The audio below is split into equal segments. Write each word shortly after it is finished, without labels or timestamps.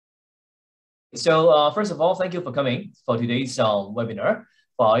First of all, thank you for coming for today's webinar,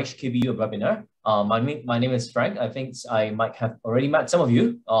 for our HKBU webinar. My name is Frank. I think I might have already met some of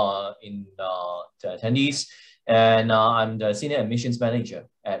you in the attendees, and I'm the Senior Admissions Manager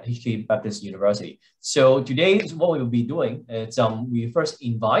at HK Baptist University. So today, what we will be doing is we first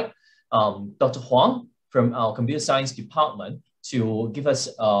invite Dr. Huang from our Computer Science Department to give us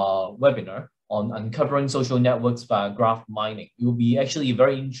a webinar on uncovering social networks via graph mining. It will be actually a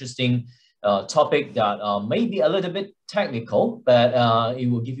very interesting topic that may be a little bit technical, but it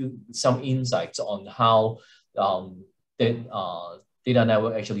will give you some insights on how the data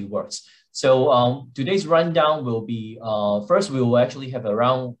network actually works. So today's rundown will be, first we will actually have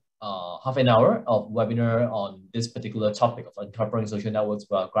around half an hour of webinar on this particular topic of uncovering social networks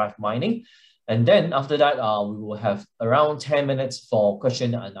via graph mining. And then after that, we will have around 10 minutes for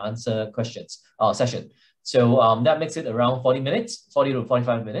question and answer session. So that makes it around 40 to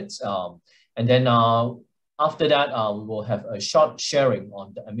 45 minutes. And then after that, we will have a short sharing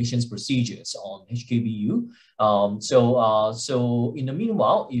on the admissions procedures on HKBU. So in the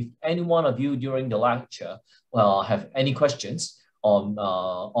meanwhile, if any one of you during the lecture have any questions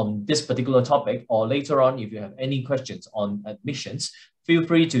on this particular topic, or later on, if you have any questions on admissions, feel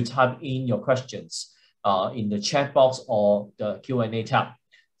free to type in your questions in the chat box or the Q&A tab.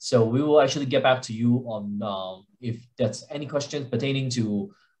 So we will actually get back to you on if there's any questions pertaining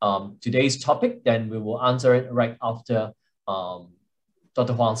to today's topic, then we will answer it right after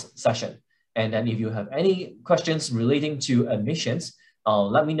Dr. Huang's session. And then if you have any questions relating to admissions,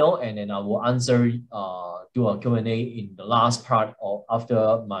 let me know, and then I will answer, do a Q&A in the last part or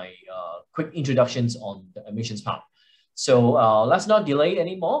after my quick introductions on the admissions part. So let's not delay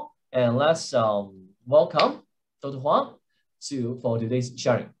anymore, and let's welcome Dr. Huang for today's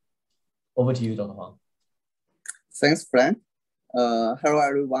sharing. Over to you, Dr. Huang. Thanks, Frank. Hello,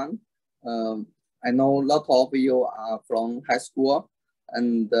 everyone. I know a lot of you are from high school,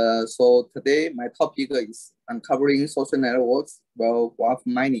 and so today my topic is uncovering social networks while graph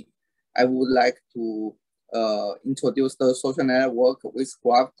mining. I would like to introduce the social network with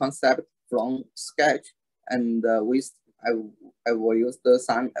graph concept from scratch, and I will use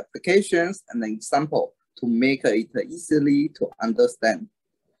some applications and an example to make it easily to understand.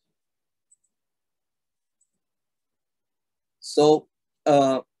 So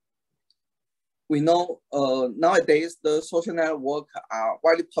we know nowadays the social networks are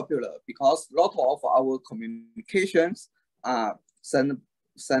very popular because a lot of our communications are sent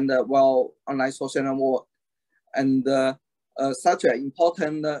well online social network, and such an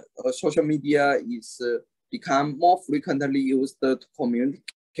important social media is become more frequently used to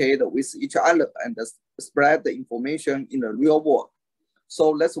communicate with each other and spread the information in the real world.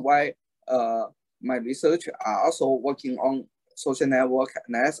 So that's why my research are also working on social network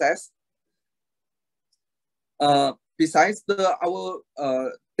analysis. Besides our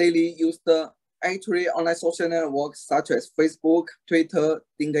daily used, actually online social networks such as Facebook, Twitter,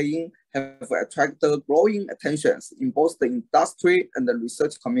 LinkedIn have attracted growing attentions in both the industry and the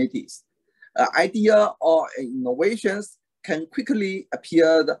research communities. Idea or innovations can quickly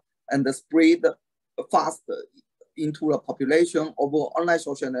appear and spread fast into the population over online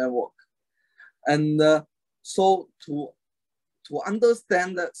social network. And so to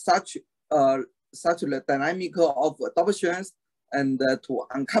understand such the dynamic of adoptions and to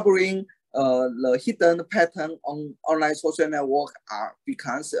uncovering the hidden pattern on online social network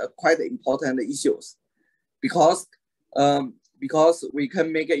becomes quite important issues, because we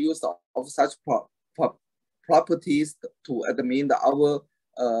can make use of such properties to admin our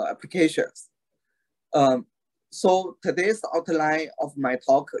applications. So today's outline of my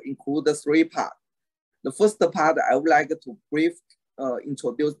talk includes 3 parts. The first part, I would like to brief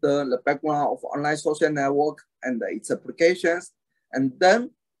introduce the background of online social network and its applications, and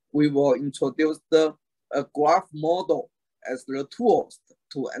then we will introduce the graph model as the tools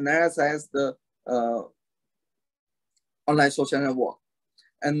to analyze the online social network,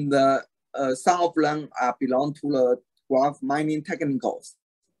 and some of them belong to the graph mining technicals.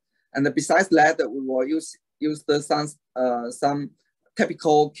 And besides that, we will use some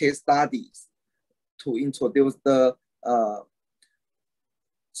typical case studies to introduce the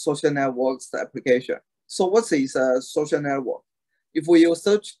social networks application. So what is a social network? If you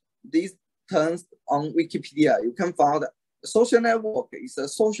search these terms on Wikipedia, you can find that a social network is a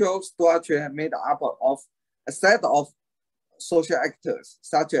social structure made up of a set of social actors,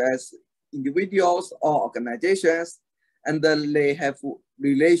 such as individuals or organizations, and they have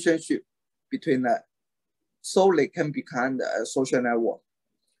relationship between them, so they can become a social network.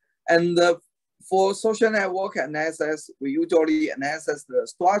 And for social network analysis, we usually analyze the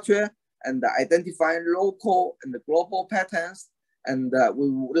structure and identify local and global patterns. And we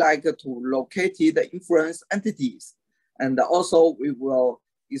would like to locate the influence entities. And also we will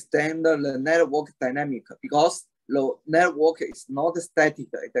extend the network dynamic, because the network is not static,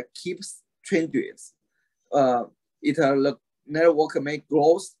 it keeps changes. The network may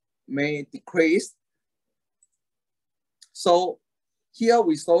grow, may decrease. So here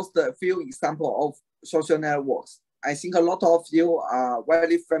we saw a few examples of social networks. I think a lot of you are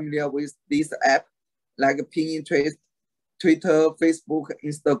very familiar with this app, like Pinterest, Twitter, Facebook,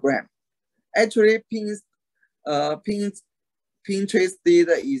 Instagram. Actually, Pinterest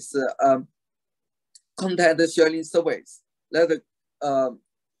is content sharing service that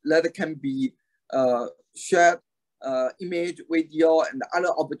can be shared image, video, and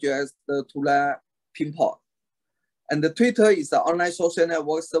other objects to the pinpoint. And the Twitter is an online social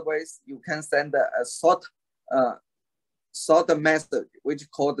network service. You can send a short message, which is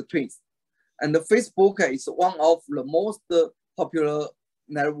called the tweets. And the Facebook is one of the most popular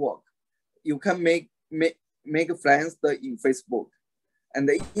network. You can make friends in Facebook. And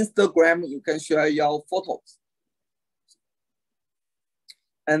the Instagram, you can share your photos.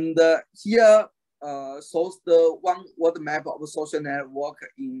 And here shows the one world map of social network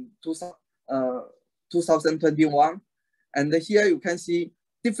in 2021. And here you can see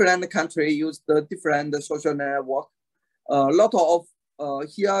different countries use the different social network. A lot of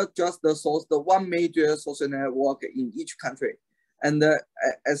here just shows the one major social network in each country. And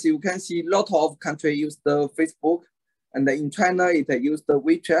as you can see, a lot of countries use the Facebook, and in China it use the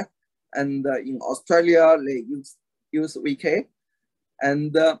WeChat, and in Australia they use WeChat.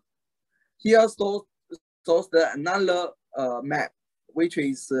 And here shows another map, which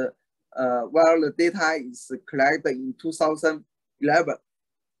is where the data is collected in 2011.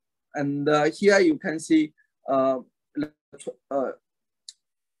 And here you can see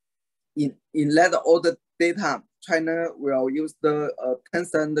in that all the data, China will use the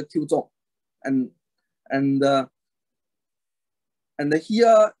Tencent Qzone, and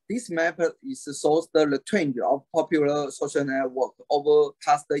here this map shows the trend of popular social network over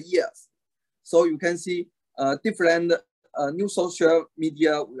past years. So you can see different new social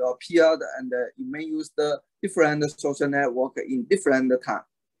media will appear, and you may use the different social network in different time.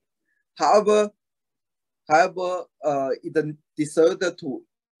 However, it decided to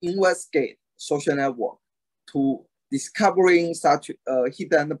investigate social network to discovering such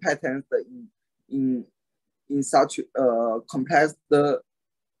hidden patterns in such complex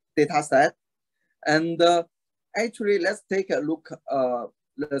data set. And actually, let's take a look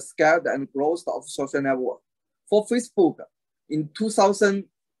the scale and growth of social network. For Facebook, in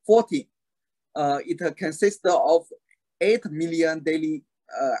 2014, it consisted of 8 million daily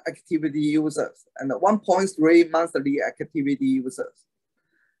activity users and 1.3 monthly activity users.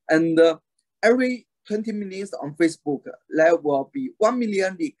 And every 20 minutes on Facebook, there will be 1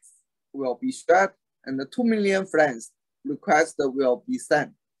 million links will be shared, and 2 million friends requests will be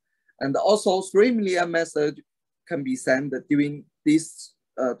sent. And also 3 million messages can be sent during these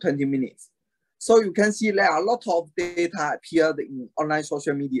 20 minutes. So you can see there are a lot of data appeared in online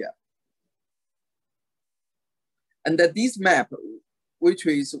social media. And this map, which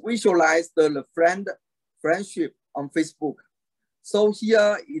is visualized the friendship on Facebook. So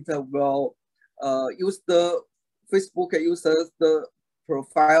here it will use the Facebook users the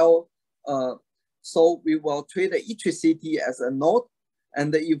profile. So we will treat each city as a node,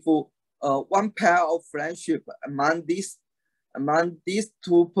 and if one pair of friendship among these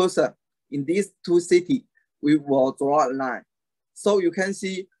two persons in these two cities, we will draw a line. So you can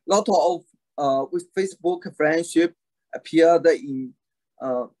see a lot of with Facebook friendship appeared in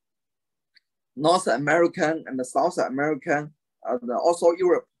North American and South American, and also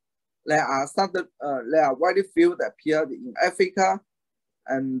Europe. There are very few that appeared in Africa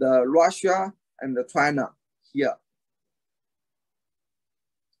and Russia and China here.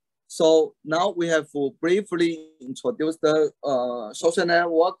 So now we have briefly introduced the social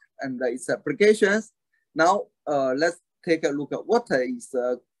network and its applications. Now let's take a look at what is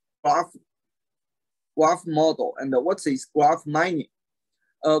graph model and what is graph mining.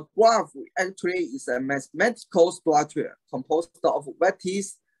 Graph actually is a mathematical structure composed of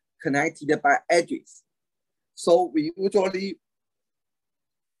vertices connected by edges. So we usually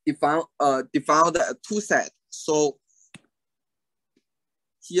define a two set. So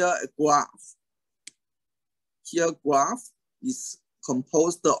here a graph. Here graph is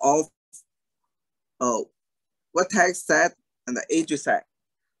composed of vertex set and the edge set.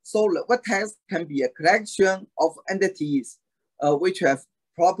 So the vertex can be a collection of entities which have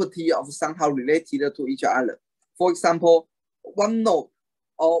property of somehow related to each other. For example, one node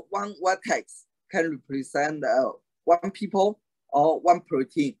or one vertex can represent one people or one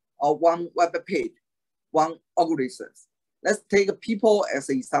protein or one web page, one algorithm. Let's take people as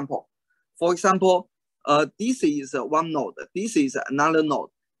an example. For example, this is one node, this is another node.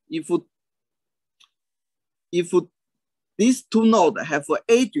 If these two nodes have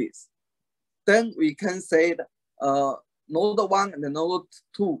edges, then we can say node 1 and node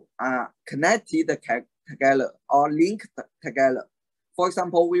 2 are connected together or linked together. For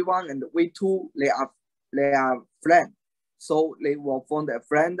example, V1 and V2, they are friends, so they will form a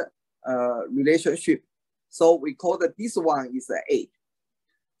friend relationship. So we call that this one is an edge.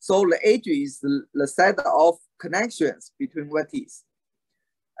 So the edge is the set of connections between vertices.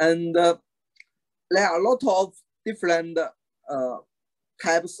 And there are a lot of different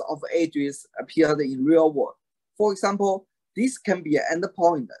types of edges appeared in real world. For example, this can be an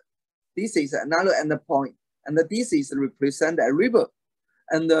endpoint. This is another endpoint, and this is represent a river.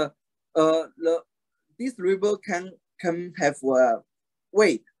 And this river can have a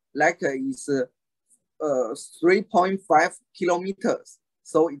weight like is 3.5 kilometers.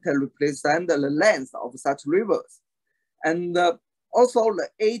 So it can represent the length of such rivers. And also the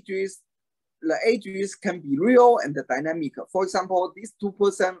edges can be real and dynamic. For example, these two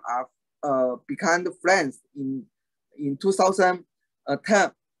persons are become friends in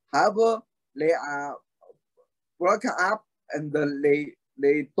 2010. However, they are broken up and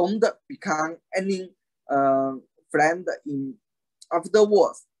they don't become any friend in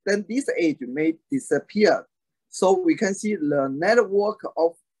afterwards. Then this edge may disappear. So we can see the network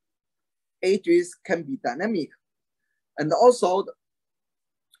of edges can be dynamic. And also,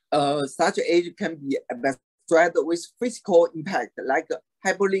 such edge can be abstract with physical impact, like a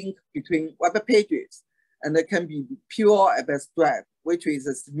hyperlink between web pages, and it can be pure abstract, which is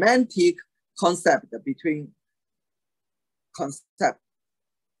a semantic concept between concepts.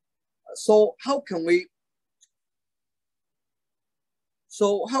 So how can we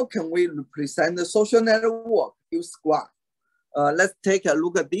represent the social network use graph? Let's take a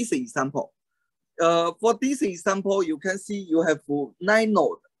look at this example. For this example, you can see you have 9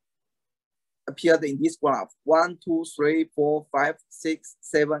 nodes appeared in this graph. 1, 2, 3, 4, 5, 6,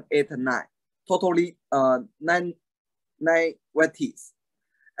 7, 8, 9. Totally 9 vertices.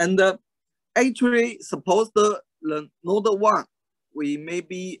 And actually, suppose the node 1, we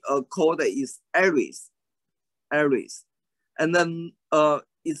maybe call it is Aries. And then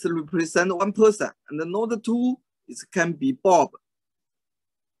it's represent one person. And the node 2 can be Bob.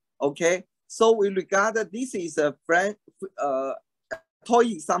 Okay, so we regard that this is a toy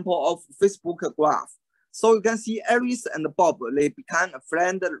example of Facebook graph. So you can see Aries and Bob, they become a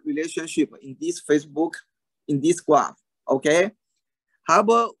friend relationship in this Facebook, in this graph. Okay.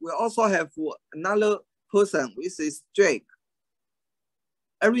 However, we also have another person, which is Jake.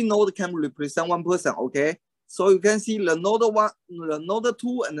 Every node can represent one person. Okay. So you can see the node 1, the node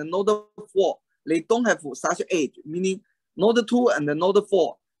 2, and the node 4, they don't have such edge, meaning node 2 and the node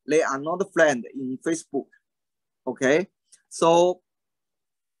 4, they are not friends in Facebook. Okay. So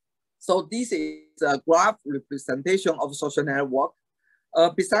this is a graph representation of social network.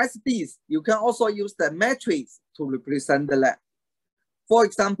 Besides this, you can also use the matrix to represent the lab. For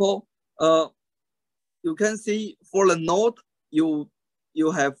example, you can see for the node, you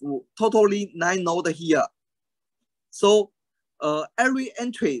have totally 9 nodes here. So every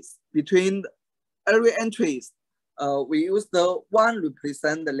entries, we use the 1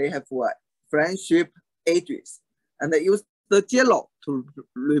 represent they have friendship edges, and they use the yellow to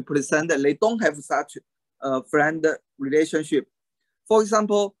represent that they don't have such a friend relationship. For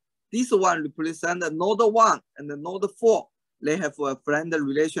example, this one represents node 1 and the node 4. They have a friend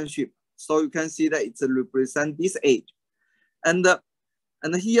relationship. So you can see that it's represent this edge. And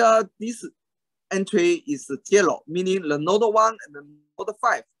here, this entry is yellow, meaning the node 1 and the node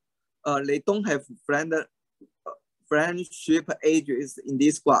 5, they don't have friendship edges in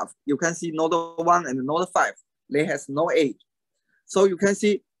this graph. You can see node 1 and node 5, they has no edge. So you can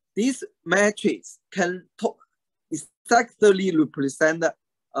see this matrix can exactly represent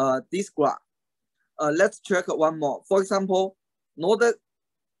this graph. Let's check one more. For example, node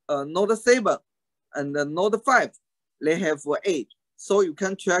 7 and the node 5, they have edge. So you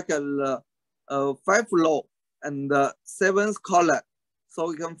can check the 5 row and the 7th column.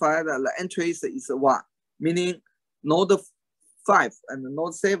 So you can find that the entries is 1, meaning node 5 and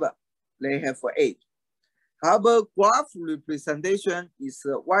node 7, they have edge. However, graph representation is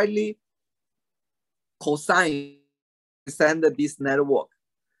widely cosine represent this network.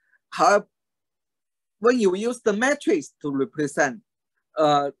 However, when you use the matrix to represent,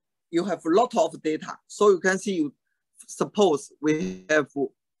 you have a lot of data. So you can see suppose we have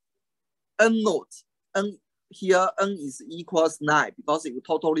n nodes. N here, n is equals 9 because you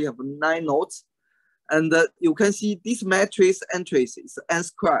totally have 9 nodes. And you can see this matrix entries is n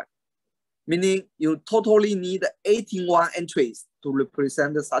squared, meaning you totally need 81 entries to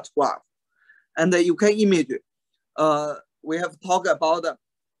represent such graph. And you can imagine, we have talked about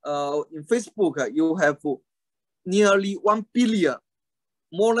in Facebook, you have nearly 1 billion,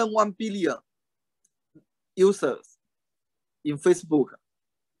 more than 1 billion users in Facebook.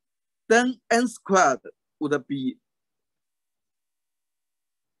 Then n squared would be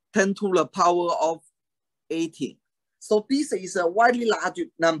 10 to the power of 18. So this is a widely large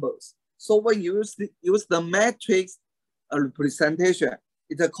numbers. So when you use the matrix representation,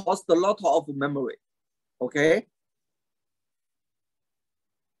 it costs a lot of memory, okay?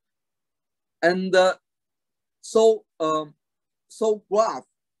 And so graph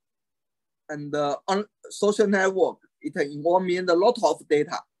and on social network, it involves a lot of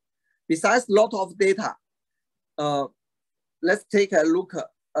data. Besides a lot of data, let's take a look at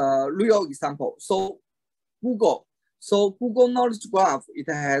real example. So Google Knowledge Graph, it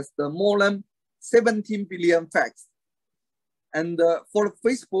has the more than 17 billion facts. And for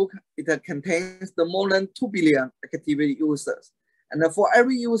Facebook, it contains the more than 2 billion active users. And for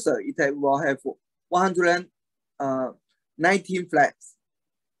every user, it will have 119 flags.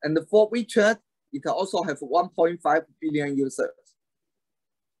 And for WeChat, it also have 1.5 billion users.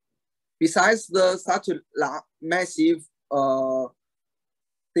 Besides such massive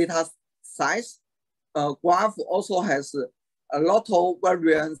data size, graph also has a lot of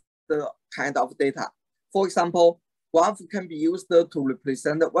various kind of data. For example, graph can be used to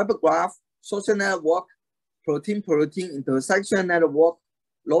represent web graph, social network, protein-protein intersection network,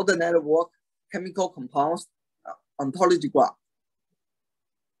 load network, chemical compounds, ontology graph.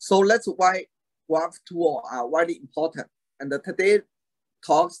 So that's why graph tools are very important. And today's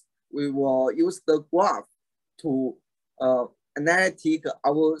talks, we will use the graph to analyze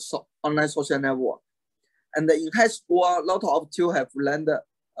our online social network. And in high school, a lot of tools have learned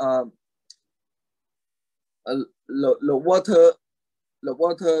the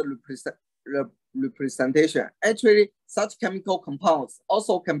water representation. Actually, such chemical compounds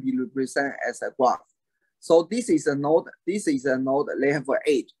also can be represented as a graph. So this is a node. This is a node. They have an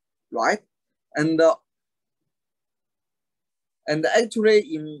edge, right? And actually,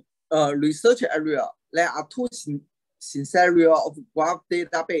 in research area, there are two scenarios of graph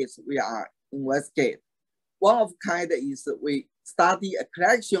database we are investigating. One of kind is we study a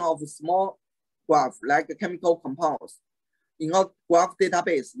collection of small graphs like chemical compounds. In our graph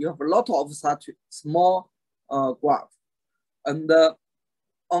database, you have a lot of such small graphs. And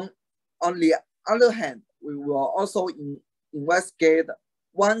on the other hand, we will also investigate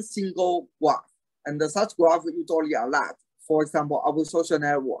one single graph. And such graph usually are large. For example, our social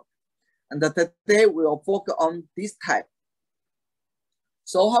network. And today we will focus on this type.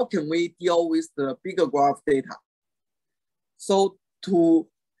 So how can we deal with the bigger graph data? So to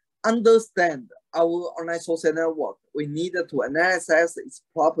understand our online social network, we need to analyze its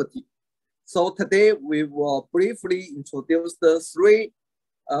property. So today we will briefly introduce the three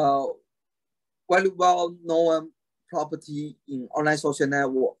very well-known property in online social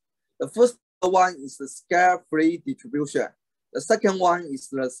network. The first one is the scale-free distribution. The second one is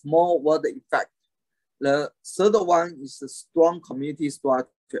the small world effect. The third one is the strong community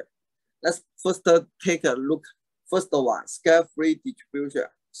structure. Let's first take a look. First one, scale-free distribution.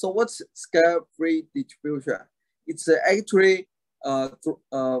 So what's scale-free distribution? It's actually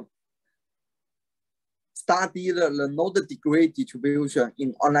study the node degree distribution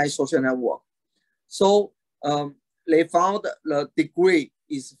in online social network. So they found the degree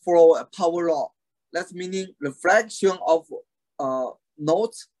is follow a power law. That's meaning the fraction of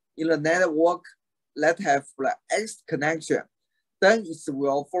nodes in the network that have the X connection, then it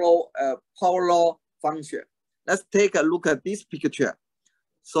will follow a power law function. Let's take a look at this picture.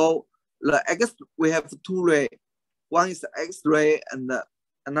 So the X, we have two rays. One is X-ray and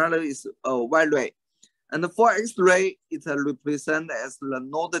another is Y-ray. And for X-ray, it represents as the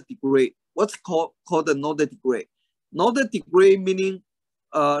node degree. What's called the node degree? Node degree meaning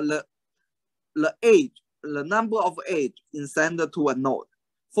the edge, the number of edge inside to a node.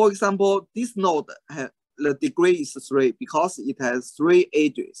 For example, this node, the degree is 3 because it has 3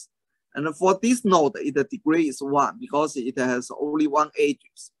 edges. And for this node, the degree is 1 because it has only 1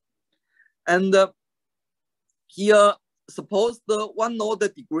 edges. And here, suppose the one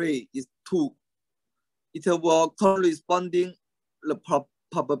node degree is 2. It will corresponding the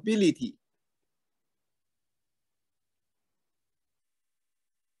probability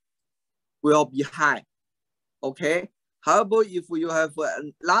will be high. Okay. However, if you have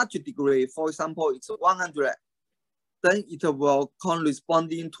a large degree, for example, it's 100, then it will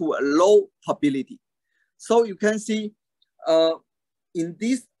corresponding to a low probability. So you can see in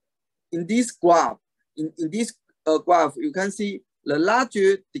this graph, graph, you can see the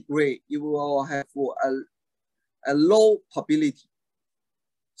larger degree, you will have a low probability.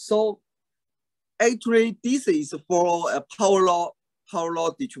 So actually, this is for a power law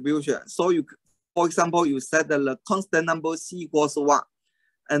distribution. So you, for example, you set the constant number C equals 1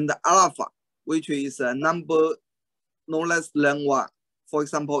 and the alpha, which is a number no less than 1. For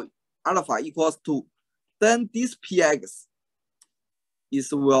example, alpha equals 2. Then this px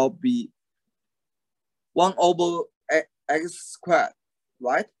will be 1 over x squared,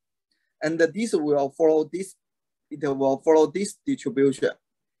 right? And this will follow this, it will follow this distribution.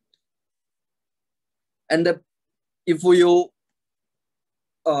 And if you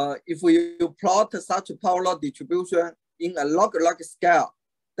plot such a power law distribution in a log scale,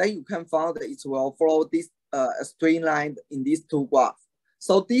 then you can find that it will follow this straight line in these two graphs.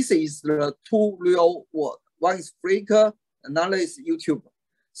 So this is the two real world. One is Flickr, another is YouTube.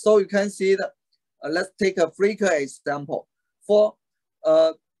 So you can see that. Let's take a Flickr example. For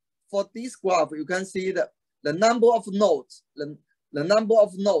this graph, you can see that the number of nodes, the number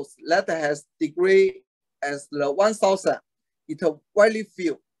of nodes that has degree as the 1,000. It very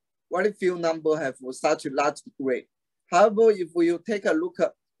few number have such a large degree. However, if you take a look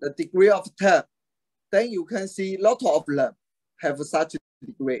at the degree of 10, then you can see a lot of them have such a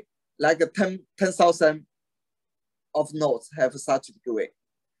degree, like 10,000 of nodes have such a degree.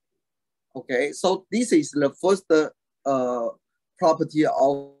 Okay, so this is the first property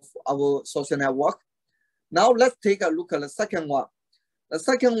of our social network. Now let's take a look at the second one. The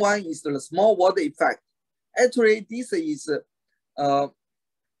second one is the small world effect. Actually, this is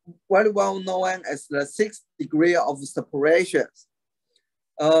very well known as the 6th degree of separation.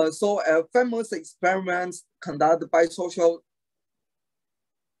 So a famous experiment conducted by social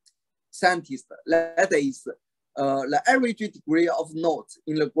scientists, that is the average degree of nodes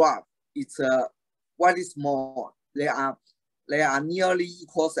in the graph. It's very small. They are nearly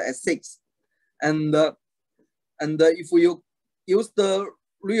equals at 6, and if you use the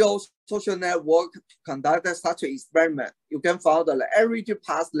real social network to conduct such an experiment, you can find that the average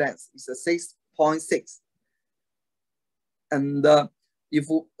path length is 6.6, and if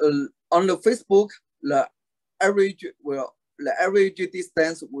on the Facebook, the average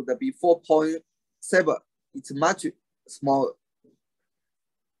distance would be 4.7. It's much smaller.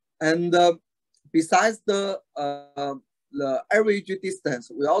 And besides the average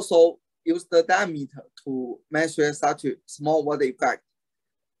distance, we also use the diameter to measure such a small world effect.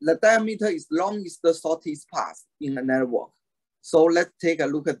 The diameter is longest shortest path in a network. So let's take a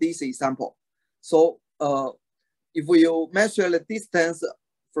look at this example. So if you measure the distance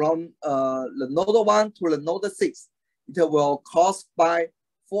from the node 1 to the node 6, it will cross by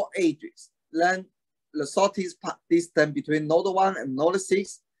 4 edges. Then the shortest distance between node 1 and node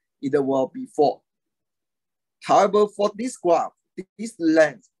 6, it will be 4. However, for this graph, this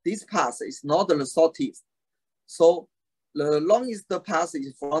length, this path is not the shortest. So the longest path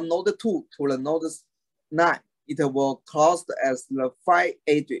is from node 2 to the node 9. It will cross as the 5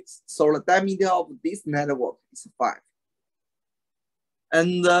 edges. So the diameter of this network is 5.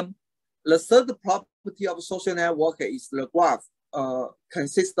 And the third property of social network is the graph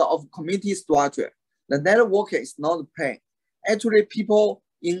consists of community structure. The network is not plain. Actually, people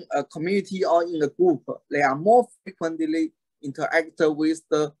in a community or in a group, they are more frequently interact with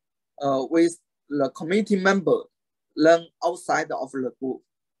the community member than outside of the group.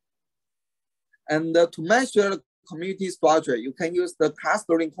 And to measure the community structure, you can use the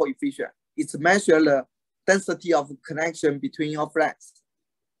clustering coefficient. It's measure the density of connection between your friends.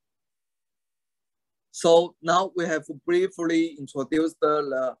 So now we have briefly introduced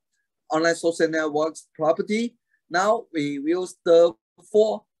the online social networks property. Now we use the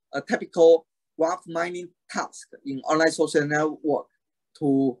 4 typical graph mining tasks in online social network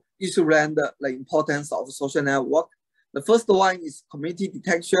to illustrate the importance of social network. The first one is community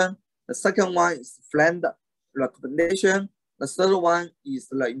detection. The second one is friend recommendation. The third one is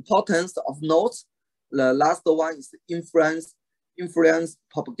the importance of nodes. The last one is influence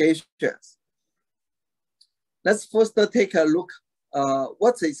propagations. Let's first take a look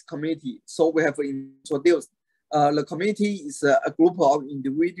what is community. So we have introduced the community is a group of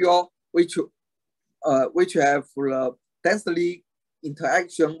individuals which have densely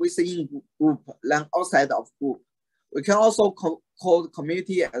interaction within group than outside of group. We can also call the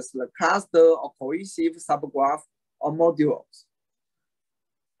community as the cluster or cohesive subgraph or modules.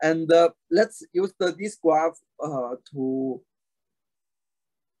 And let's use this graph to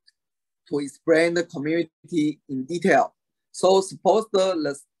explain the community in detail. So suppose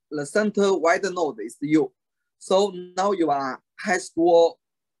the center white node is you. So now you are high school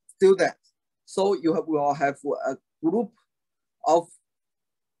student. So you will have a group of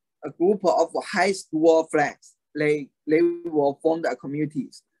high school friends. They will form the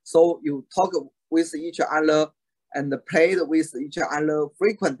communities. So you talk with each other and play with each other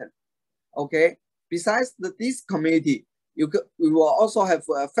frequently. Okay. Besides this community, you will also have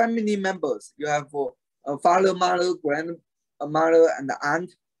family members. You have a father, mother, grandmother, and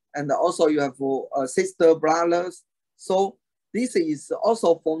aunt, and also you have sister, brothers. So this is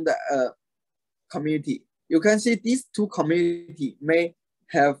also from the community. You can see these two communities may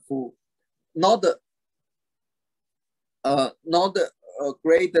have not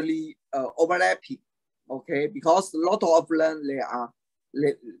greatly overlapping. Okay, because a lot of them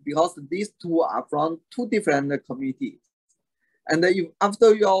because these two are from two different communities. And if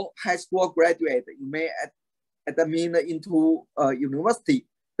after your high school graduate, you may admit into university,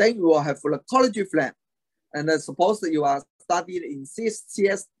 then you will have a college friend. And suppose you are studied in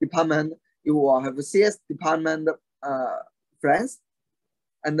CS department, you will have a CS department friends.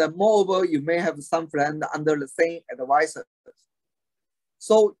 And moreover, you may have some friends under the same advisors.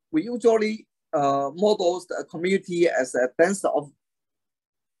 So we usually models the community as a density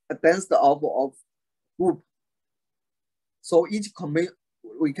of group. So each community,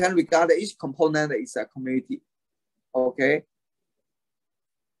 we can regard each component as a community. Okay.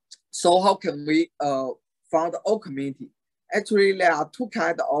 So how can we found all community? Actually, there are two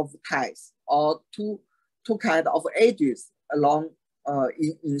kinds of ties or two kinds of edges along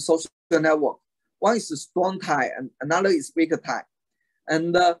in social network. One is a strong tie and another is weak tie.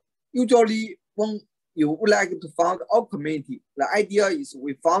 And usually when you would like to found all community, the idea is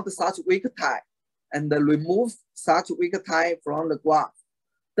we found such weak tie and remove such weak tie from the graph.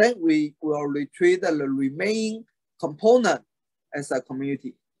 Then we will retrieve the remaining component as a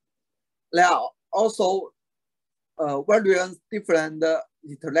community. There are also various different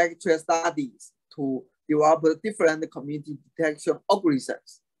intellectual studies to develop different community detection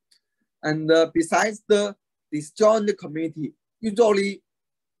algorithms. And besides the disjoint community, usually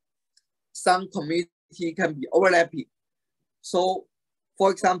some community can be overlapping. So,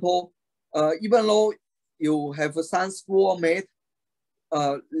 for example, even though you have some schoolmate,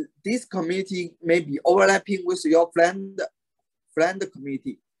 this community may be overlapping with your friend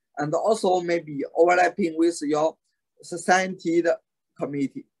community, and also may be overlapping with your society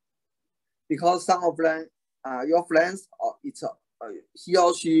community, because some of them are your friends, or it's he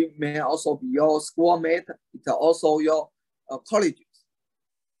or she may also be your schoolmate. It's also your colleagues,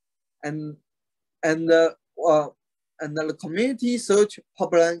 and the community search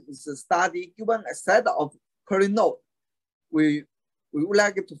problem is a study given a set of current node. We would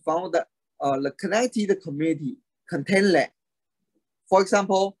like to find the connected community contain them. For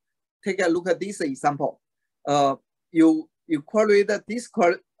example, take a look at this example. You query this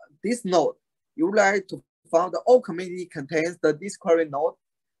node. You would like to find all community contains this query node.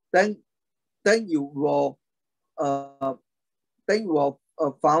 Then you will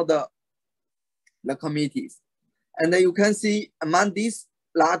found the communities. And then you can see among this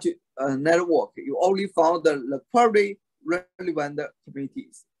large network, you only found the query relevant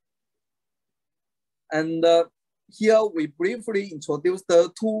communities. And here we briefly introduced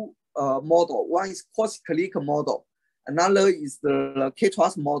the two model. One is Corsi-Click model. Another is the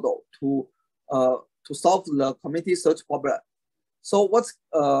K-Trust model to solve the community search problem. So what's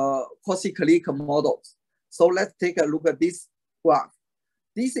Corsi-Click models? So let's take a look at this graph.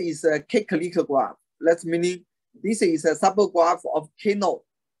 This is a K-Click graph. That's meaning this is a subgraph of K node.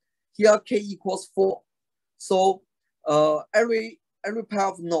 Here K equals 4. So every pair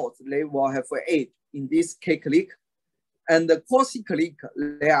of nodes, they will have an edge in this K-Click. And the Corsi-Click,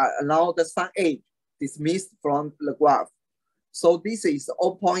 they are allowed some edge dismissed from the graph. So this is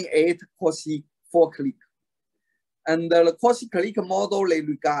 0.8 Corsi-4-click. And the Corsi-Click model they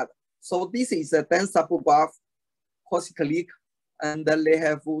regard. So this is a dense subgraph Corsi-Click, and then they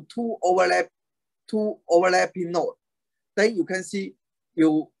have two overlapping nodes. Then you can see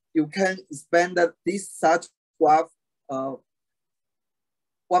you can expand this such graph one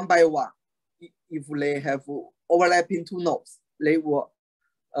by one. If they have overlapping two nodes, they will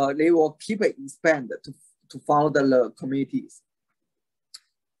keep it expand to found the communities.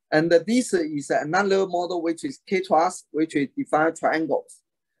 And this is another model which is K-Trust, which is define triangles.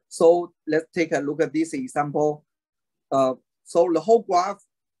 So let's take a look at this example. So the whole graph,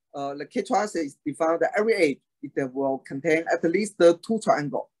 the K-Trust is defined every edge. It will contain at least 2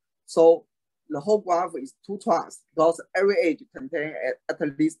 triangles. So the whole graph is 2 tracks because every edge contains at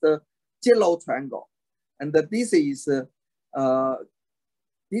least a yellow triangle. And this is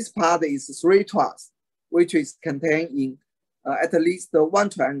this part is 3 tracks, which is contained in at least 1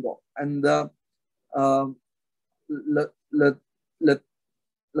 triangle. And the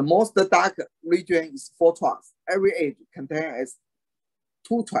most dark region is 4 tracks. Every edge contains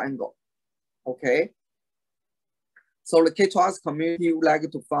 2 triangles. Okay. So the K-Trust community would like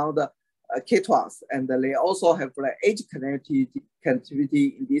to found K-Trust, and they also have the edge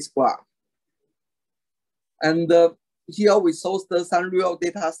connectivity in this graph. And here we sourced some real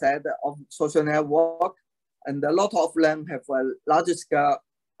data set of social network, and a lot of them have a large scale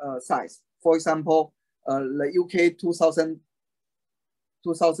size. For example, the UK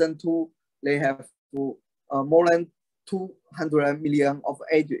 2002, they have more than 200 million of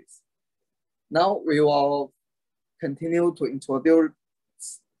edges. Now we will continue to introduce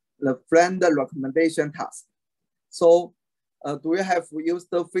the friend recommendation task. So do you have used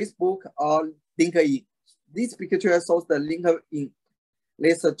the Facebook or LinkedIn? This picture shows the LinkedIn.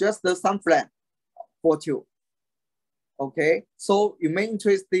 They suggest some friend for you. Okay, so you may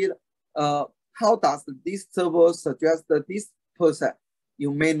interested, how does this server suggest this person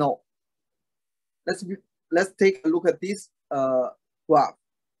you may know? Let's take a look at this graph.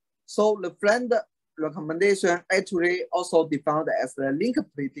 So the friend recommendation actually also defined as the link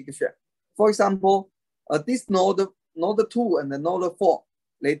prediction. For example, this node 2 and the node 4,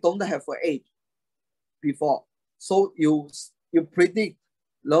 they don't have an edge before. So you predict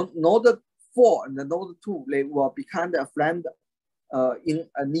node 4 and the node 2, they will become a friend in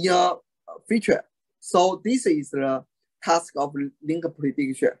a near future. So this is the task of link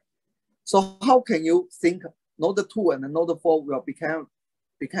prediction. So how can you think node 2 and node 4 will become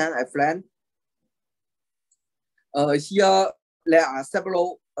a friend? Here there are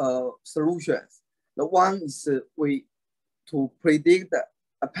several solutions. The one is to predict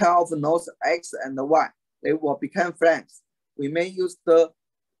a pair of nodes X and Y. They will become friends. We may use the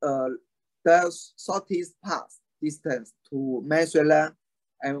shortest path distance to measure them,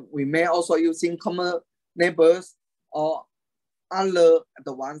 and we may also using common neighbors or other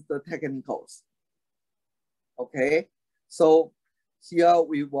advanced technicals. Okay, so here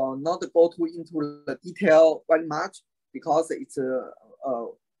we will not go into the detail very much because it's a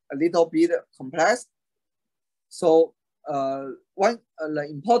little bit complex. So the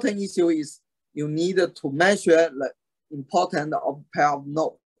important issue is you need to measure the importance of pair of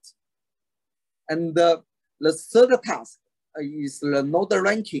nodes. And the third task is the node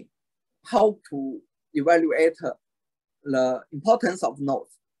ranking, how to evaluate the importance of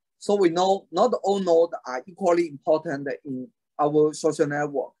nodes. So we know not all nodes are equally important in our social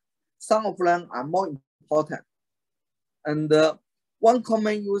network. Some of them are more important. And one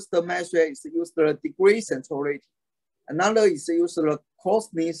common used measure is used the degree centrality. Another is used the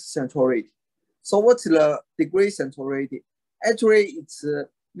closeness centrality. So what's the degree centrality? Actually, it's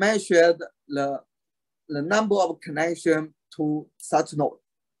measured the number of connections to such node.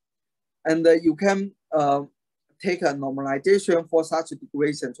 And you can take a normalization for such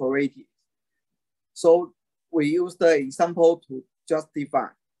degree centrality. So we use the example to justify.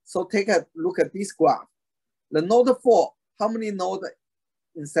 So take a look at this graph. The node 4, how many nodes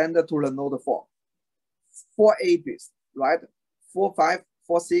in center to the node 4? 4 edges, right? 4, 5,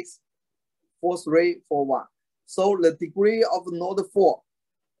 4, 6, 4, 3, 4, 1. So the degree of node 4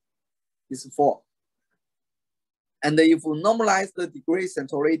 is 4. And if you normalize the degree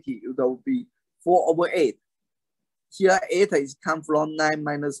centrality, it will be 4/8. Here 8 is come from 9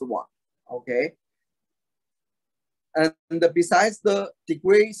 minus 1. Okay. And besides the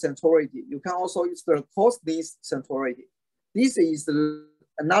degree centrality, you can also use the closeness centrality. This is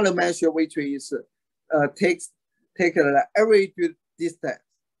another measure which is take the average distance.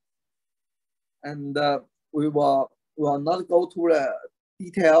 And we will not go to the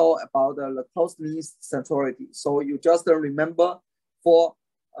detail about the closeness centrality. So you just remember for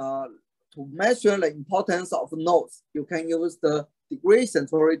to measure the importance of nodes, you can use the degree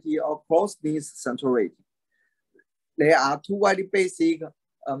centrality or closeness centrality. They are two very basic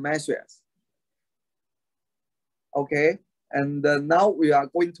measures. Okay, and now we are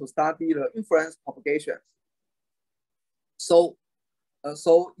going to study the inference propagation. So,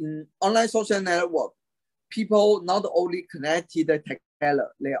 in online social network, people not only connected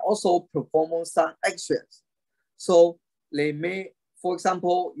together, they also perform some actions. So they may, for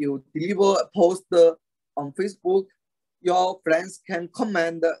example, you deliver a post on Facebook, your friends can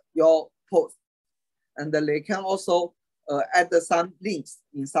comment your post, and they can also add some links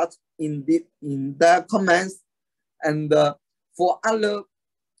in their comments. And for other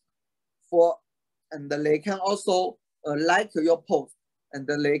and they can also like your post, and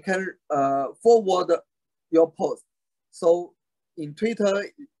they can forward your post. So in Twitter,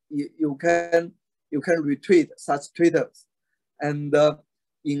 you can retweet such tweets, and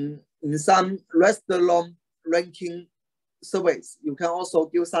in some restaurant ranking surveys, you can also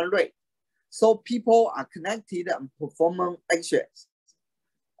give some rate. So people are connected and performing actions.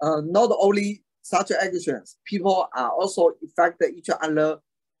 Not only such actions, people are also affect each other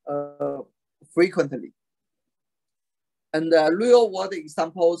frequently. And real world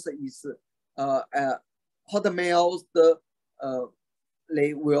examples is Hotmail's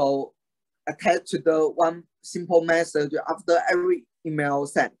they will attach the one simple message after every email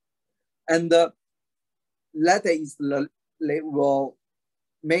sent, and that is they will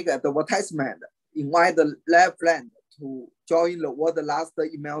make an advertisement, invite their friend to join the world last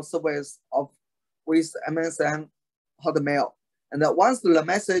email service with MSN Hotmail. And once the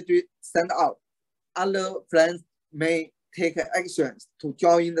message sent out, other friends may take actions to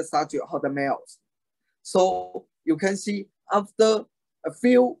join the such Hotmails. So you can see after a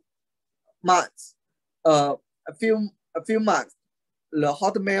few months, the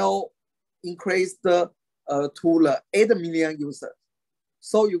Hotmail increased to the 8 million users.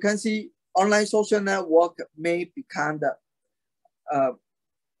 So you can see online social network may become a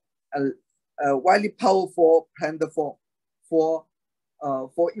widely powerful platform for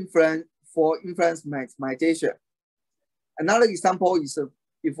influence maximization. Another example is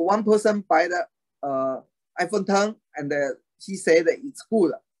if one person buy the iPhone 10 and he said that it's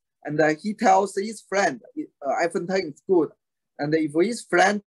good, and he tells his friend iPhone 10 is good, and if his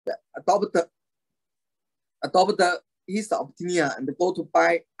friend adopt his opinion and go to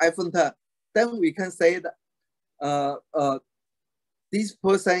buy iPhone 10, then we can say that this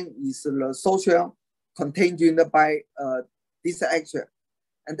person is the social contagion by this action.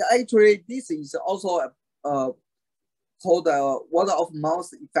 And actually, this is also called a word of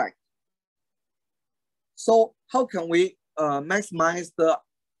mouth effect. So how can we maximize the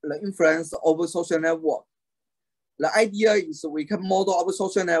influence over social network? The idea is we can model our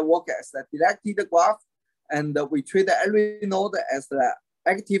social network as a directed graph, and we treat every node as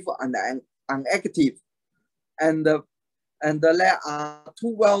active and inactive. And there are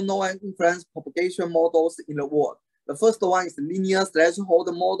two well-known influence propagation models in the world. The first one is linear threshold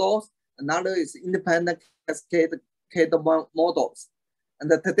models. Another is independent cascade models.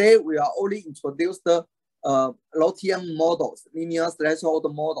 And today we are only introduced the Lothian models, linear threshold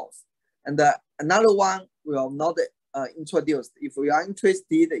models. And another one will not introduced. If you are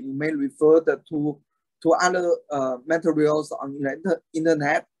interested, you may refer to other materials on the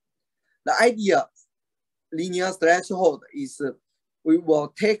internet. The idea linear threshold is we will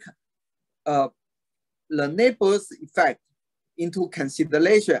take the neighbors effect into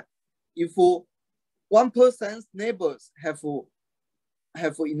consideration. If one person's neighbors have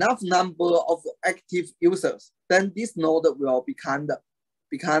enough number of active users, then this node will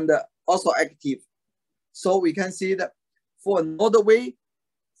become also active. So we can see that for another way,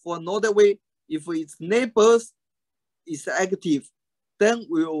 if its neighbors is active, then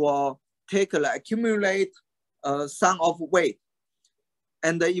we will take accumulate sum of weight.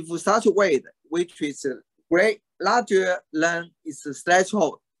 And if such weight, which is larger than its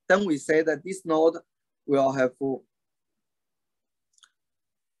threshold, then we say that this node will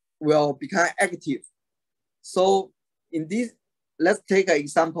become active. So in this, let's take an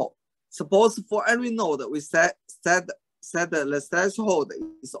example. Suppose for every node we set the threshold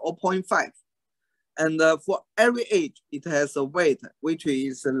is 0.5. And for every edge, it has a weight, which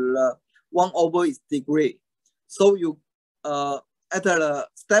is 1 over its degree. So you at the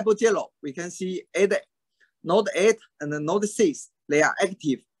step 0, we can see node 8 and node 6, they are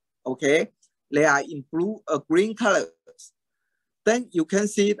active, okay? They are in blue, green colors. Then you can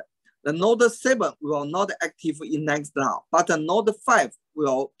see the node 7 will not active in next round, but the node 5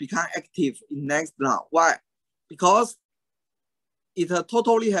 will become active in next round. Why? Because it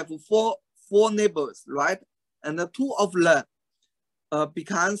totally have four neighbors, right? And the 2 of them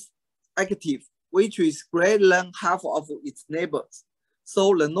becomes active, which is greater than half of its neighbors.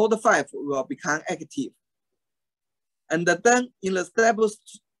 So the node 5 will become active. And then in the step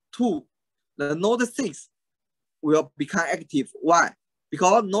 2, the node 6 will become active. Why?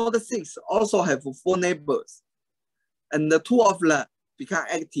 Because node 6 also have 4 neighbors, and the 2 of them become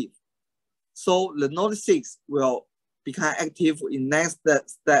active. So the node 6 will become active in next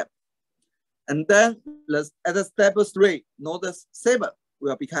step. And then at the step 3, node 7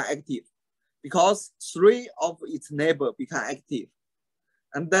 will become active because 3 of its neighbor become active.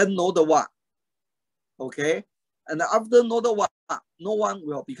 And then node 1, okay? And after node 1, no one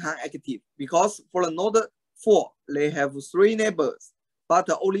will become active because for the node 4, they have 3 neighbors, but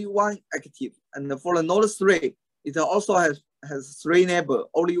only 1 active. And for the node 3, it also has 3 neighbors,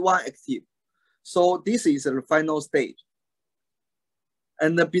 only 1 active. So this is the final stage.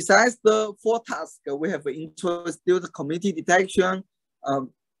 And besides the 4 tasks, we have introduced community detection,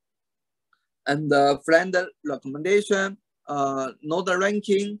 and friend recommendation, node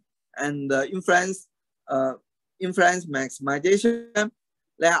ranking, and influence maximization.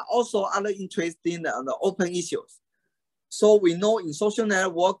 There are also other interesting and open issues. So we know in social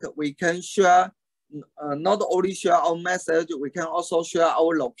network, we can share, not only share our message, we can also share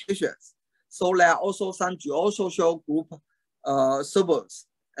our locations. So there are also some geosocial group servers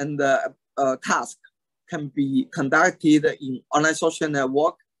and tasks can be conducted in online social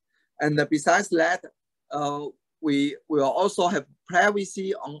network. And besides that, we will also have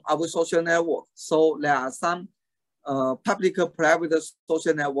privacy on our social network. So there are some public-private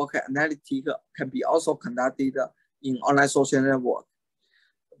social network analytics can be also conducted in online social network.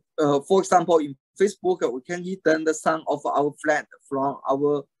 For example, in Facebook, we can hidden some of our friends from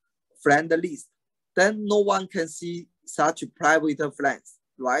our friend list. Then no one can see such private friends,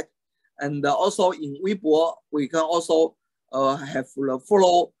 right? And also in Weibo, we can also have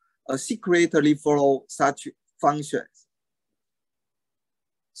secretly follow such functions.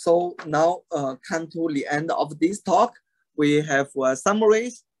 So now come to the end of this talk. We have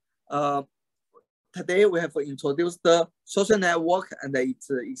summaries. Today we have introduced the social network and its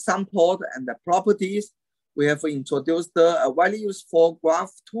example and the properties. We have introduced the widely useful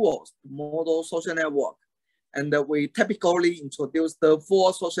graph tools to model social network. And we typically introduce the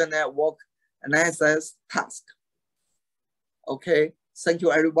 4 social network analysis tasks. Okay, thank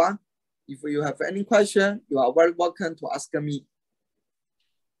you everyone. If you have any question, you are very welcome to ask me.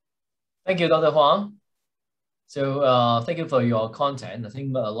 Thank you, Dr. Huang. So thank you for your content. I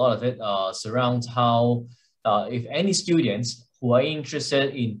think a lot of it surrounds how if any students who are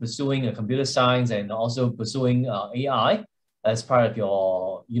interested in pursuing a computer science and also pursuing AI as part of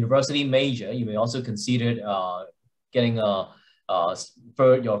your university major, you may also consider getting your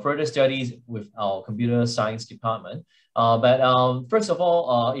further studies with our computer science department. But first of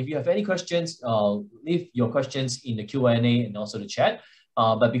all, if you have any questions, leave your questions in the Q&A and also the chat.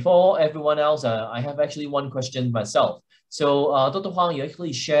 But before everyone else, I have actually one question myself. So Dr. Huang, you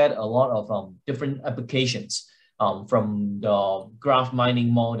actually shared a lot of different applications from the graph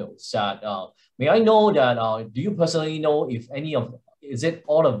mining models. That may I know that do you personally know if any of is it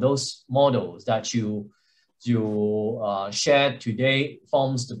all of those models that you shared today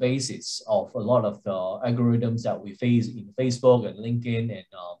forms the basis of a lot of the algorithms that we face in Facebook and LinkedIn and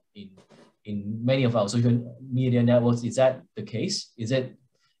in many of our social media networks? Is that the case? Is it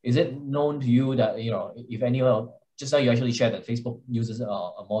known to you that, if any of, just like you actually shared that Facebook uses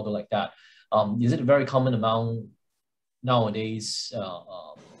a model like that, is it very common among nowadays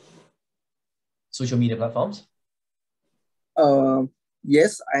social media platforms?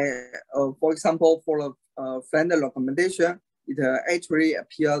 Yes, for example, for the friend recommendation, it actually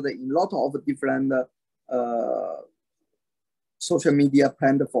appeared in a lot of different social media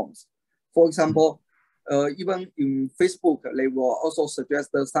platforms. For example, even in Facebook, they will also suggest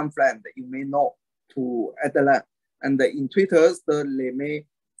some friend you may know to add them. And in Twitter, they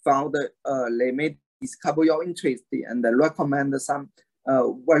may discover your interest and recommend some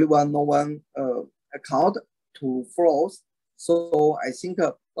very well-known account to follow. So I think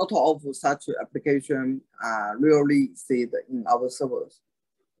a lot of such applications are really seen in our servers.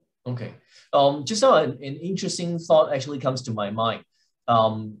 Okay. Just now an interesting thought actually comes to my mind.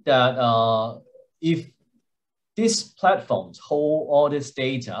 That if these platforms hold all this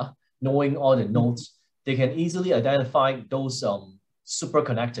data, knowing all the nodes, they can easily identify those super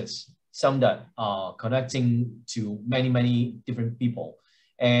connectors, some that are connecting to many different people.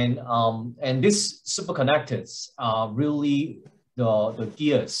 And these super connectors are really the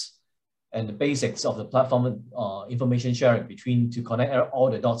gears and the basics of the platform information sharing to connect all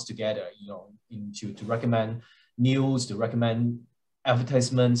the dots together, to recommend news, to recommend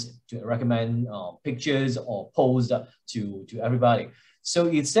advertisements, to recommend pictures or posts to everybody. So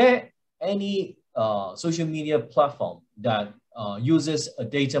is there any social media platform that uses a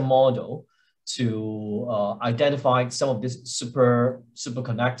data model to identify some of these super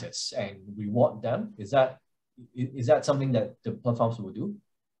connectors and reward them? Is that something that the platforms will do?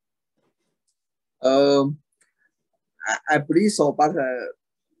 I believe so, but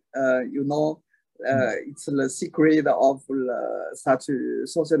it's the secret of such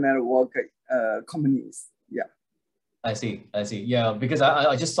social network companies. Yeah. I see. Yeah, because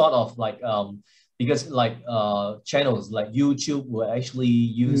I just thought of like because like channels like YouTube will actually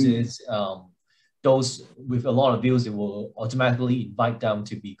uses those with a lot of views. It will automatically invite them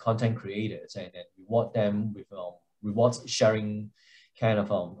to be content creators and then reward them with rewards sharing kind of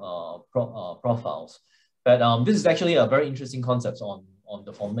profiles. But this is actually a very interesting concept on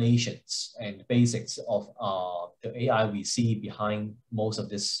the formations and basics of the AI we see behind most of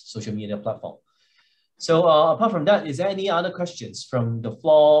this social media platform. So apart from that, is there any other questions from the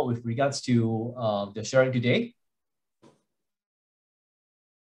floor with regards to the sharing today?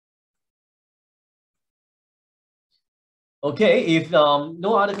 Okay, if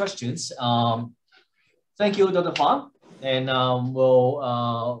no other questions, thank you, Dr. Huang, and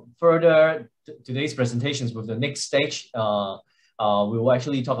we'll further today's presentations with the next stage. We will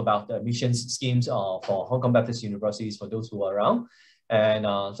actually talk about the admissions schemes for Hong Kong Baptist Universities for those who are around. And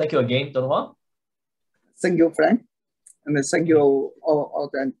thank you again, Dr. Huang. Thank you, Frank. And thank you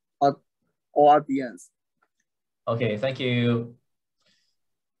all audience. Okay, thank you.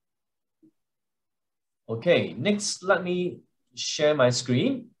 Okay, next, let me share my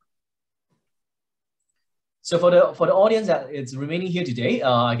screen. So for the audience that is remaining here today,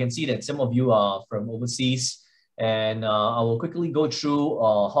 I can see that some of you are from overseas, and I will quickly go through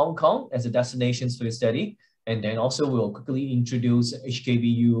Hong Kong as a destination for your study, and then also we'll quickly introduce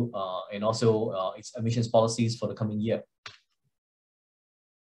HKBU and also its admissions policies for the coming year.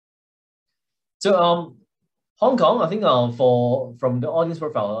 So Hong Kong, I think from the audience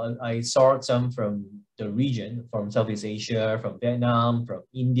profile, I saw some from the region, from Southeast Asia, from Vietnam, from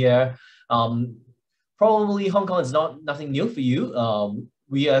India. Probably Hong Kong is nothing new for you.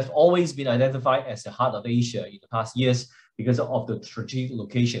 We have always been identified as the heart of Asia in the past years because of the strategic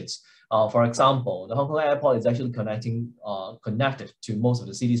locations. For example, the Hong Kong airport is actually connected to most of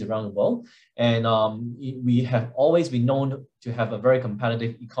the cities around the world. And we have always been known to have a very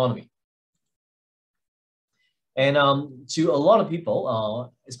competitive economy. And to a lot of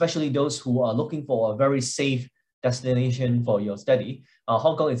people, especially those who are looking for a very safe destination for your study,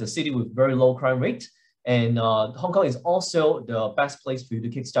 Hong Kong is a city with very low crime rate. And Hong Kong is also the best place for you to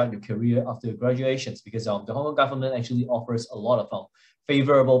kickstart your career after graduations, because the Hong Kong government actually offers a lot of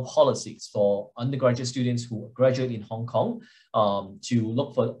favorable policies for undergraduate students who graduate in Hong Kong to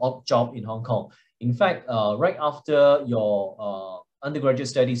look for a job in Hong Kong. In fact, right after your undergraduate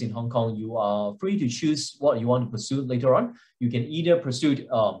studies in Hong Kong, you are free to choose what you want to pursue later on. You can either pursue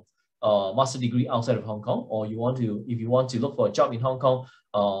a master degree outside of Hong Kong, or if you want to look for a job in Hong Kong,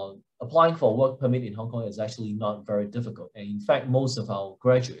 applying for a work permit in Hong Kong is actually not very difficult. And in fact, most of our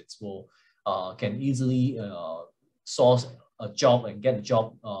graduates can easily source a job and get a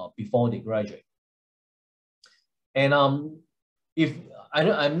job before they graduate. And I'm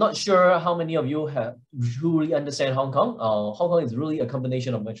not sure how many of you have truly understand Hong Kong. Hong Kong is really a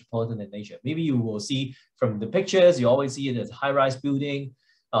combination of metropolitan and nature. Maybe you will see from the pictures, you always see it as a high-rise building.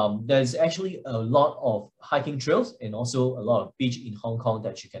 There's actually a lot of hiking trails and also a lot of beach in Hong Kong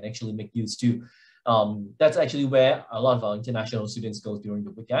that you can actually make use to. That's actually where a lot of our international students go during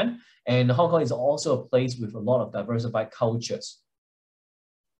the weekend. And Hong Kong is also a place with a lot of diversified cultures.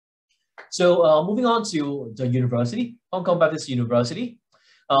 So moving on to the university, Hong Kong Baptist University.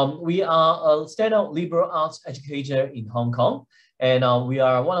 We are a standout liberal arts educator in Hong Kong, and we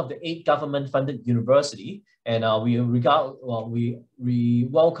are one of the 8 government-funded university. And we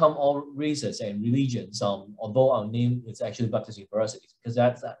welcome all races and religions, although our name is actually Baptist University, because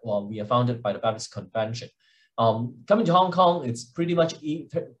we are founded by the Baptist Convention. Coming to Hong Kong, it's pretty much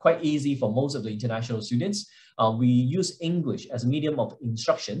quite easy for most of the international students. We use English as a medium of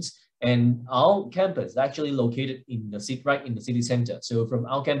instructions, and our campus is actually located right in the city center. So from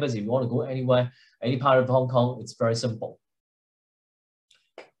our campus, if you want to go anywhere, any part of Hong Kong, it's very simple.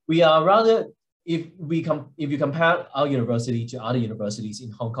 We are rather, if you compare our university to other universities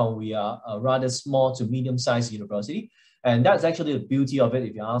in Hong Kong, we are a rather small to medium-sized university. And that's actually the beauty of it,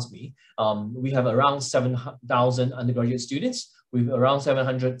 if you ask me. We have around 7,000 undergraduate students with around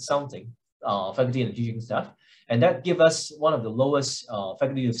 700 something faculty and teaching staff. And that gives us one of the lowest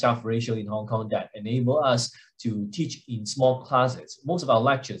faculty to staff ratio in Hong Kong that enable us to teach in small classes. Most of our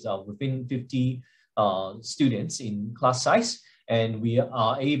lectures are within 50 students in class size, and we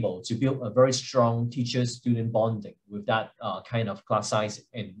are able to build a very strong teacher-student bonding with that kind of class size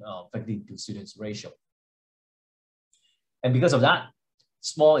and faculty to students ratio. And because of that,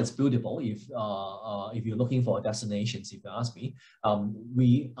 small is beautiful if you're looking for destinations, if you ask me.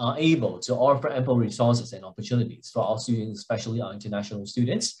 We are able to offer ample resources and opportunities for our students, especially our international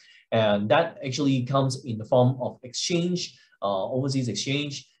students. And that actually comes in the form of exchange, overseas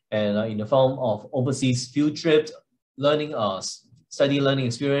exchange, and in the form of overseas field trips, study learning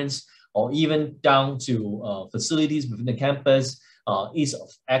experience, or even down to facilities within the campus, ease of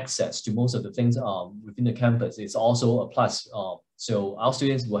access to most of the things within the campus is also a plus. So our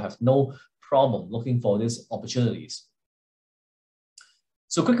students will have no problem looking for these opportunities.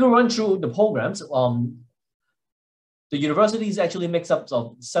 So quickly run through the programs. The university is actually mixed up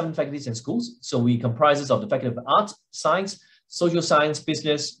of 7 faculties and schools. So we comprises of the Faculty of Arts, Science, Social Science,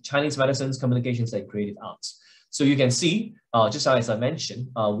 Business, Chinese Medicine, Communications, and Creative Arts. So you can see, just as I mentioned,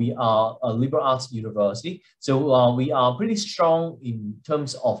 we are a liberal arts university. So we are pretty strong in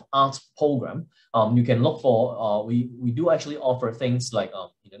terms of arts program. You can look for, we do actually offer things like,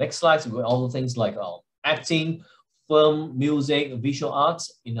 in the next slides, we offer things like acting, film, music, visual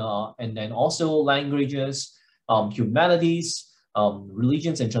arts, and then also languages, humanities,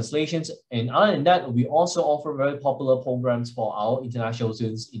 religions and translations. And other than that, we also offer very popular programs for our international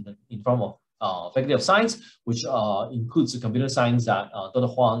students in form of Faculty of Science, which includes the computer science that Dr.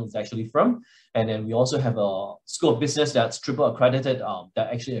 Huang is actually from. And then we also have a School of Business that's triple accredited that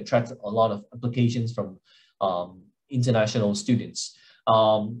actually attracts a lot of applications from international students.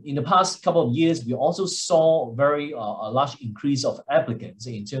 In the past couple of years, we also saw very a large increase of applicants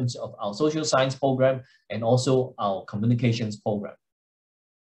in terms of our social science program and also our communications program.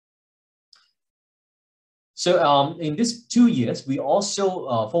 So in these 2 years, we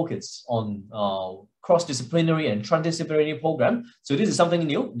also focus on cross-disciplinary and transdisciplinary program. So this is something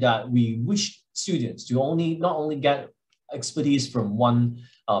new that we wish students to not only get expertise from one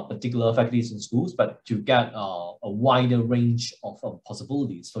particular faculties and schools, but to get a wider range of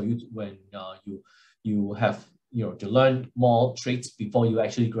possibilities for you to, when you have to learn more trades before you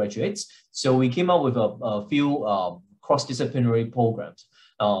actually graduate. So we came up with a few cross-disciplinary programs.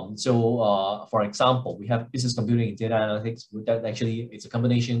 For example, we have business computing and data analytics. That actually it's a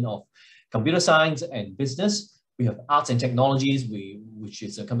combination of computer science and business. We have arts and technologies, which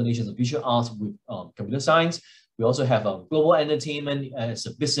is a combination of visual arts with computer science. We also have global entertainment as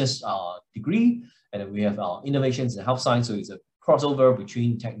a business degree, and then we have innovations and health science. So it's a crossover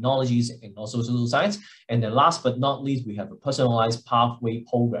between technologies and also social science. And then last but not least, we have a personalized pathway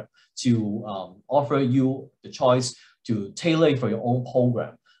program to offer you the choice to tailor for your own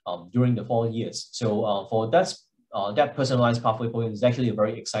program during the 4 years. So for that personalized pathway program is actually a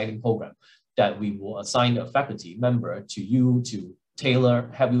very exciting program that we will assign a faculty member to you to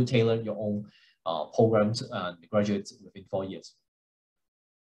help you tailor your own programs and graduates within 4 years.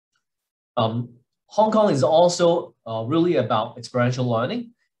 Hong Kong is also really about experiential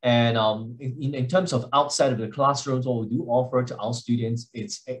learning. And in terms of outside of the classrooms, what we do offer to our students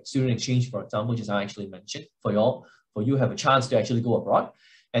is student exchange, for example, which I actually mentioned, for you have a chance to actually go abroad.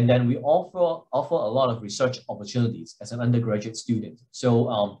 And then we offer a lot of research opportunities as an undergraduate student.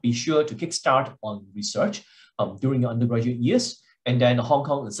 So be sure to kickstart on research during your undergraduate years. And then Hong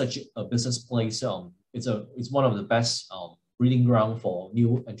Kong is such a business place. It's one of the best breeding ground for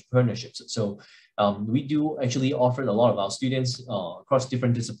new entrepreneurships. So we do actually offer a lot of our students across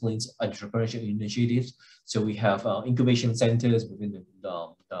different disciplines entrepreneurship initiatives. So we have incubation centers within the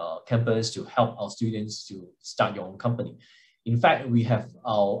campus to help our students to start your own company. In fact, we have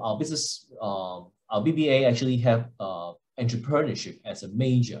our business, our BBA actually have entrepreneurship as a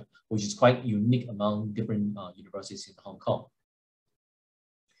major, which is quite unique among different universities in Hong Kong.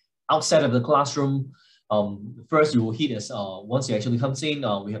 Outside of the classroom, first you will hit us once you actually comes in.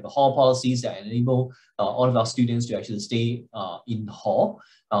 We have the hall policies that enable all of our students to actually stay in the hall.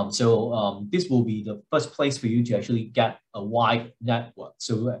 This will be the first place for you to actually get a wide network.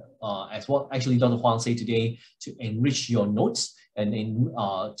 So as what actually Dr. Huang said today, to enrich your notes and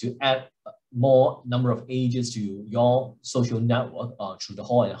to add more number of ages to your social network through the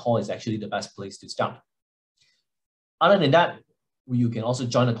hall, and the hall is actually the best place to start. Other than that, you can also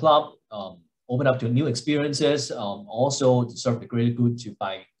join a club, open up to new experiences, also to serve the greater good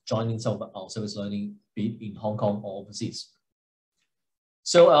by joining some of our service learning, be it in Hong Kong or overseas.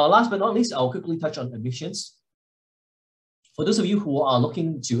 So last but not least, I'll quickly touch on admissions. For those of you who are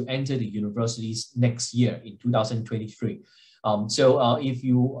looking to enter the universities next year in 2023, if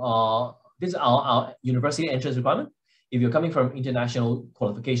you this is our university entrance requirement. If you're coming from international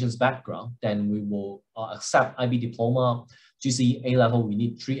qualifications background, then we will accept IB diploma, GCE A-level. We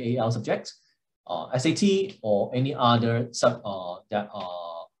need 3 AL subjects, SAT or any other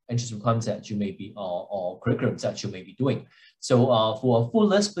entrance requirements that you may be or curriculums that you may be doing. So for a full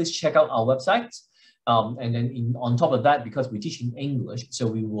list, please check out our website. And then on top of that, because we teach in English, so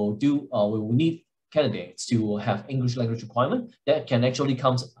we will need candidates to have English language requirement that can actually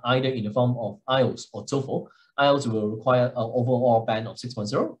come either in the form of IELTS or TOEFL. IELTS will require an overall band of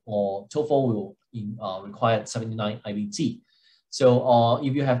 6.0, or TOEFL will require 79 IBT. So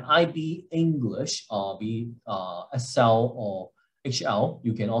if you have IB English, be SL or HL,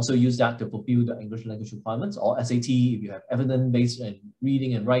 you can also use that to fulfill the English language requirements, or SAT if you have evidence-based and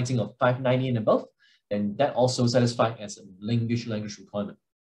reading and writing of 590 and above, then that also satisfies as an English language requirement.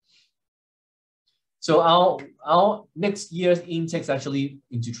 So our next year's intake is actually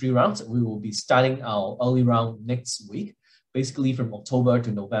into 3 rounds. We will be starting our early round next week. Basically from October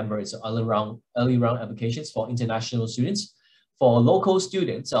to November is early round applications for international students. For local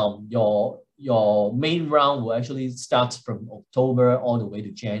students, your main round will actually start from October all the way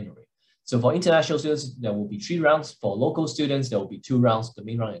to January. So for international students, there will be 3 rounds. For local students, there will be 2 rounds, the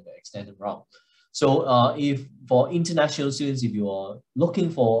main round and the extended round. So if for international students, if you are looking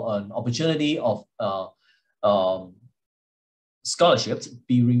for an opportunity of scholarships,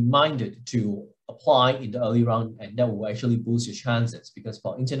 be reminded to apply in the early round, and that will actually boost your chances, because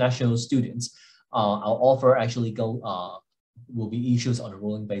for international students, our offer actually will be issued on a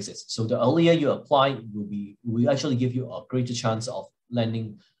rolling basis. So the earlier you apply, will actually give you a greater chance of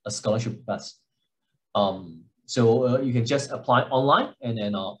landing a scholarship with us. So you can just apply online, and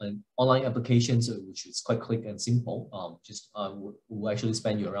then an online applications, which is quite quick and simple. Will actually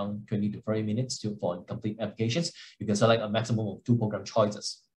spend you around 20 to 30 minutes for complete applications. You can select a maximum of 2 program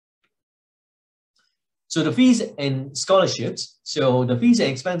choices. So the fees and scholarships. So the fees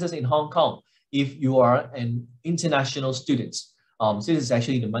and expenses in Hong Kong, if you are an international student, so this is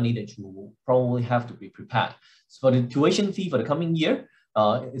actually the money that you will probably have to be prepared. So for the tuition fee for the coming year,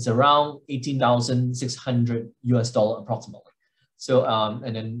 it's around $18,600 approximately. So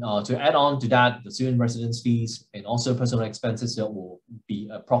and then to add on to that, the student residence fees and also personal expenses, that will be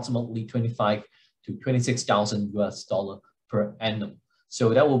approximately $25,000 to $26,000 per annum.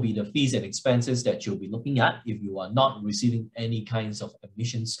 So that will be the fees and expenses that you'll be looking at if you are not receiving any kinds of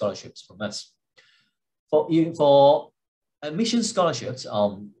admission scholarships from us. For admission scholarships,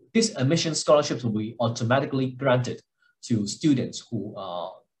 these admission scholarships will be automatically granted to students who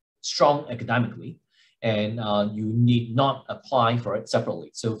are strong academically, and you need not apply for it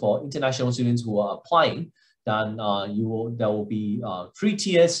separately. So for international students who are applying, then there will be 3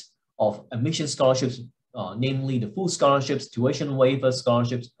 tiers of admission scholarships, namely the full scholarships, tuition waiver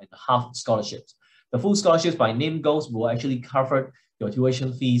scholarships, and half scholarships. The full scholarships by name goes will actually cover your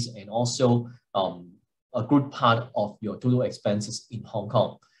tuition fees and also a good part of your total expenses in Hong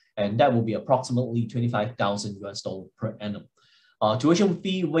Kong. And that will be approximately $25,000 per annum. Tuition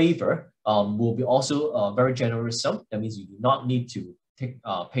fee waiver will be also a very generous sum. That means you do not need to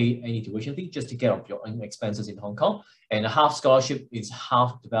pay any tuition fee, just take care of your own expenses in Hong Kong. And a half scholarship is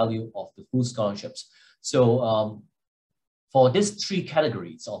half the value of the full scholarships. So for these 3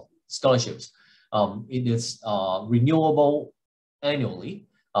 categories of scholarships, it is renewable annually,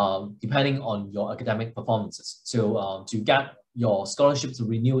 depending on your academic performances. So to get your scholarships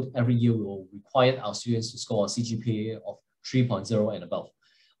renewed every year, we will require our students to score a CGPA of 3.0 and above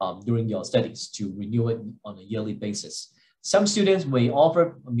during your studies to renew it on a yearly basis. Some students may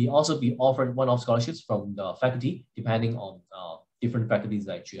also be offered one-off scholarships from the faculty, depending on different faculties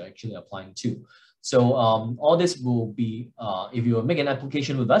that you're actually applying to. So all this will be, if you make an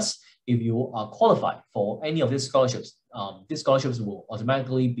application with us, if you are qualified for any of these scholarships will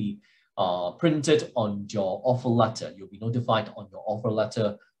automatically be printed on your offer letter. You'll be notified on your offer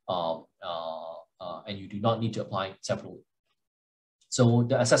letter, and you do not need to apply separately. So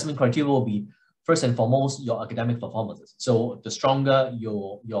the assessment criteria will be, first and foremost, your academic performances. So the stronger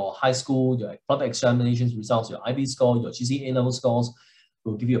your high school, your public examinations results, your IB score, your GCA level scores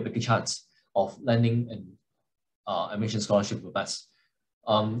will give you a bigger chance of landing an admission scholarship with us.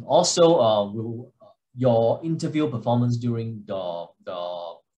 Your interview performance during the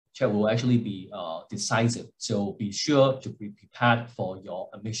check will actually be decisive. So be sure to be prepared for your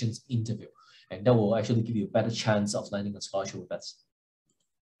admissions interview, and that will actually give you a better chance of landing a scholarship with us.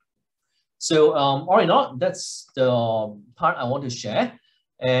 So all in all, that's the part I want to share.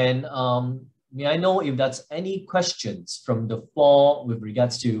 And may I know if that's any questions from the floor with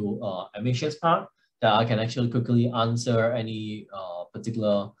regards to admissions part, that I can actually quickly answer any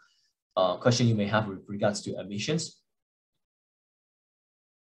particular question you may have with regards to admissions.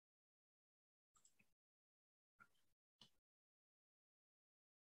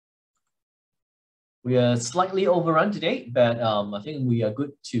 We are slightly overrun today, but I think we are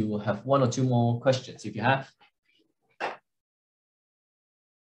good to have 1 or 2 more questions if you have.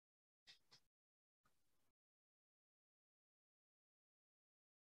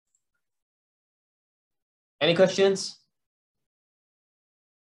 Any questions?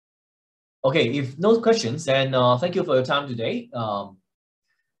 Okay, if no questions, then thank you for your time today.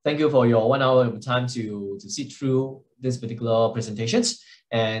 Thank you for your 1 hour of time to sit through this particular presentations.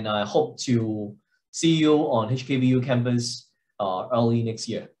 And I hope to see you on HKBU campus early next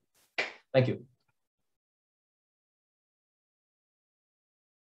year. Thank you.